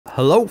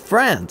Hello,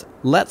 friend.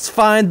 Let's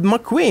find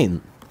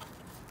McQueen.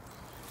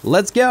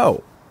 Let's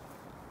go.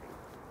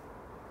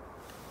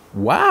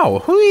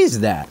 Wow, who is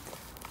that?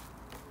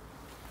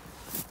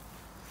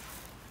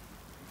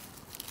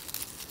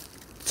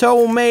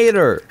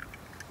 Tomato.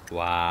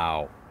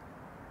 Wow.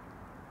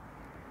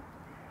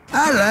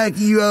 I like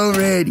you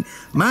already.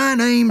 My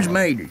name's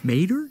Mater.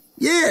 Mater?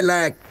 Yeah,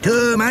 like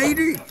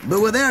tomato,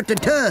 but without the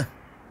tuh.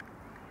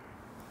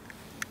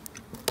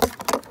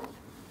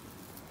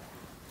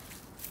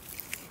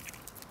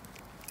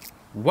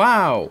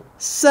 Wow,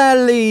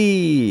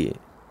 Sally.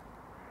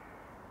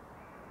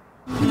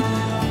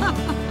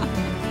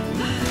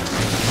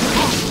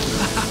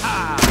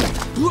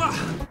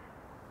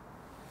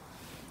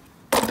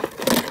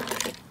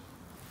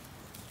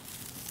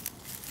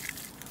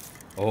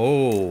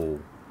 Oh,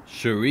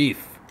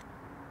 Sharif.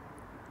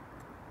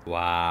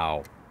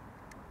 Wow.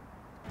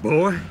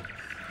 Boy,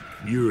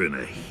 you're in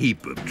a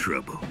heap of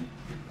trouble.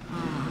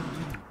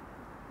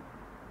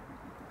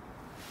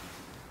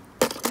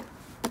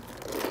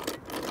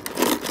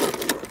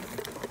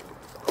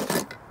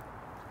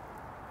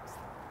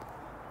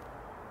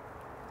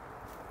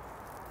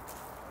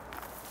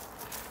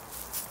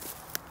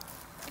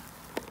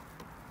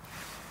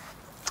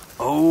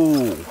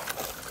 Oh,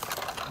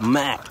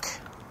 Mack.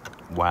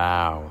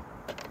 Wow.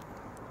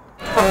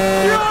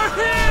 You're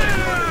here!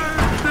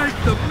 Thank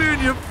the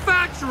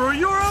manufacturer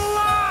you're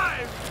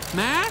alive!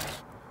 Mack?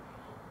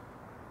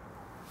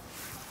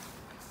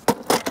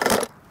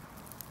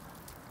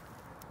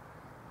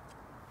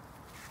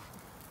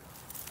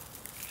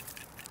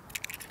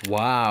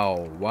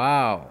 Wow,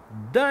 wow.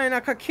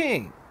 Dinoco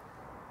King.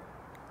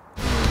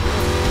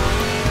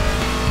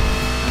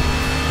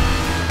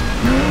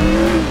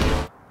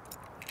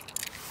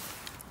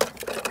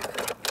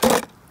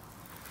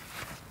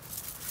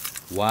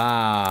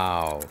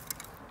 Wow.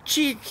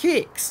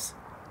 Hicks.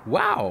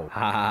 Wow.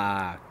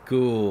 Haha,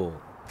 cool.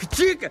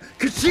 Kachika!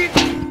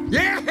 Kachika!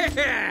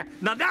 Yeah!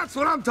 Now that's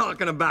what I'm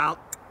talking about!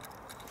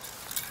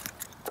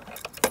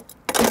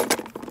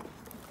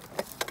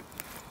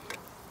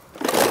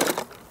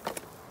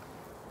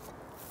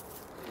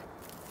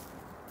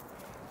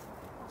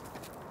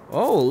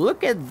 Oh,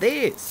 look at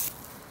this.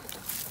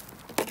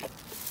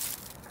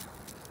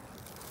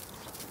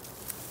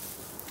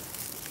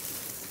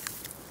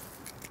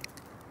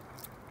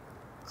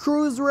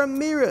 Cruz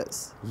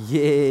Ramirez.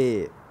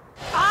 Yeah.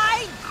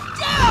 I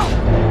do!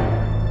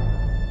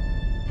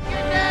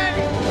 Your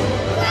daddy!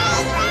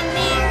 Cruz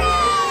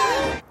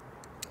Ramirez!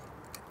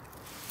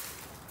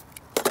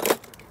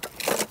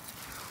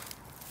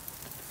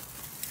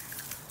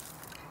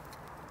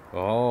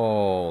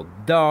 Oh,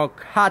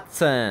 Doc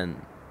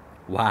Hudson.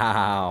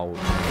 Wow.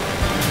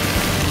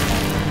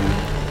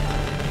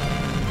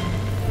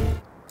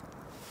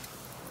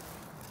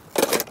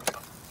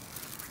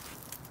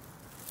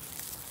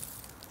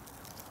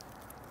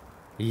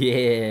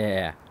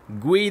 Yeah,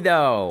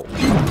 Guido.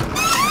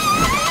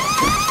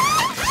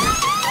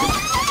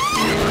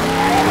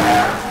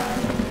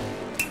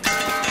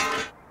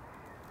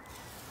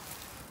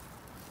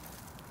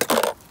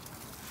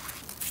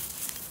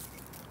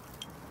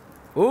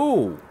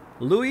 Ooh,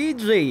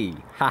 Luigi.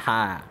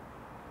 Haha.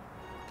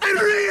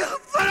 Unreal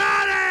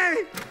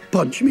Ferrari!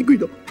 Punch me,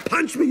 Guido.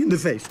 Punch me in the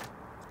face.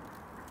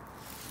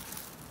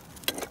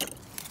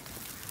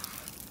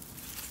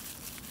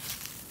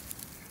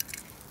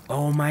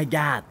 Oh my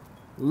god,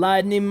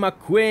 Lightning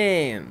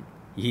McQueen!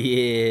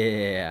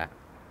 Yeah!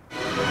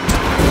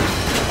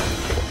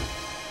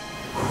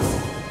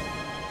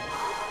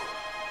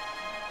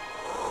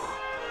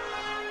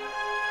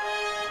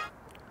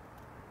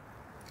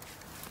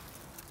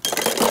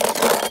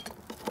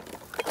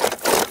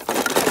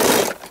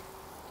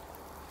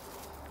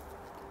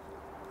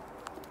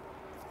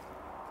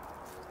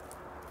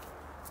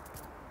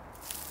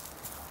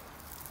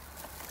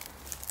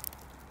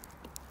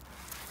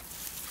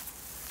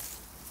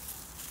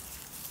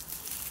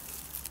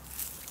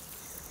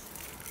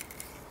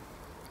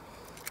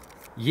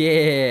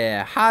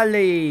 Yeah,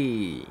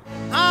 Holley!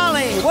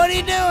 Holley, what are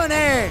you doing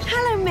here?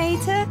 Hello,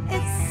 Mater.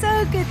 It's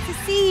so good to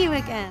see you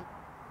again.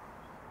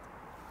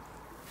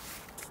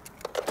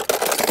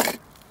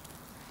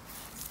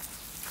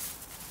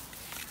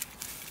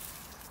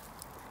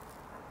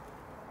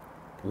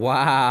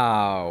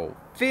 Wow,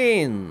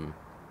 Finn!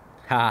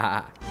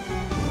 Haha!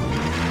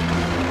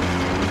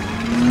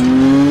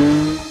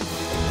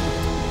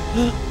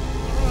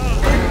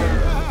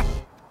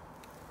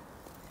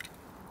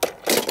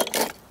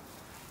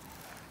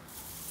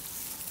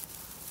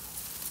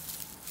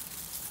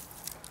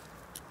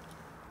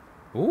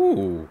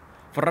 Ooh,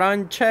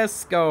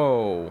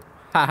 Francesco!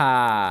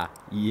 Haha!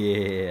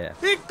 Yeah!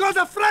 It goes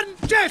a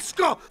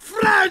Francesco!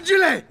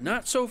 Fragile!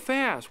 Not so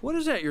fast. What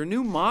is that, your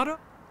new motto?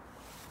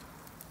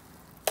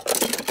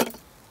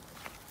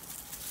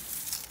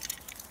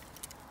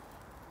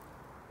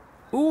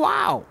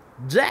 Wow!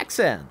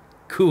 Jackson!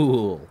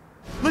 Cool!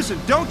 Listen,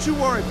 don't you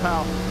worry,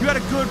 pal. You had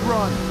a good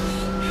run.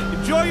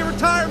 Enjoy your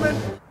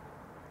retirement.